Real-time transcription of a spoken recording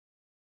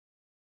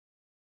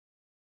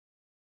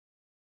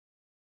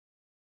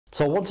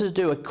So I wanted to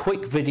do a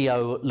quick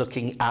video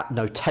looking at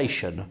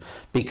notation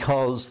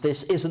because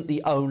this isn't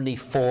the only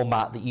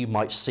format that you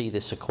might see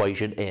this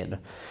equation in.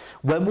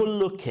 When we're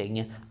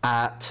looking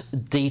at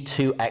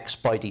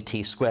d2x by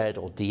dt squared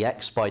or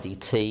dx by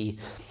dt,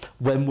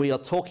 when we are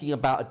talking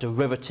about a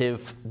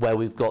derivative where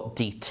we've got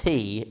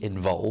dt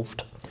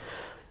involved,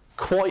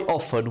 quite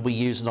often we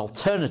use an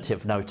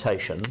alternative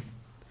notation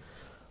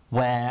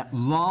where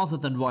rather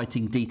than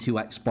writing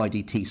d2x by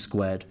dt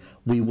squared,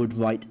 we would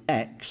write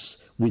x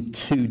with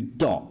two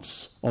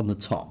dots on the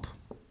top.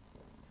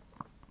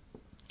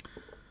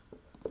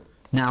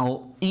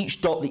 Now,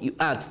 each dot that you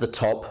add to the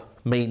top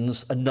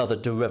means another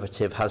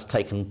derivative has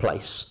taken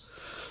place.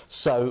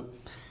 So,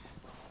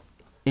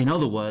 in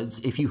other words,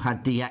 if you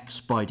had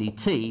dx by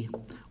dt,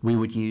 we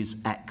would use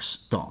x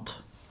dot.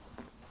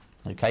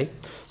 Okay,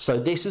 so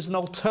this is an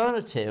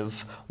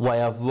alternative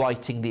way of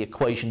writing the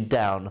equation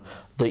down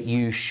that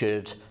you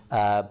should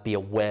be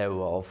aware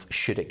of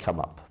should it come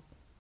up.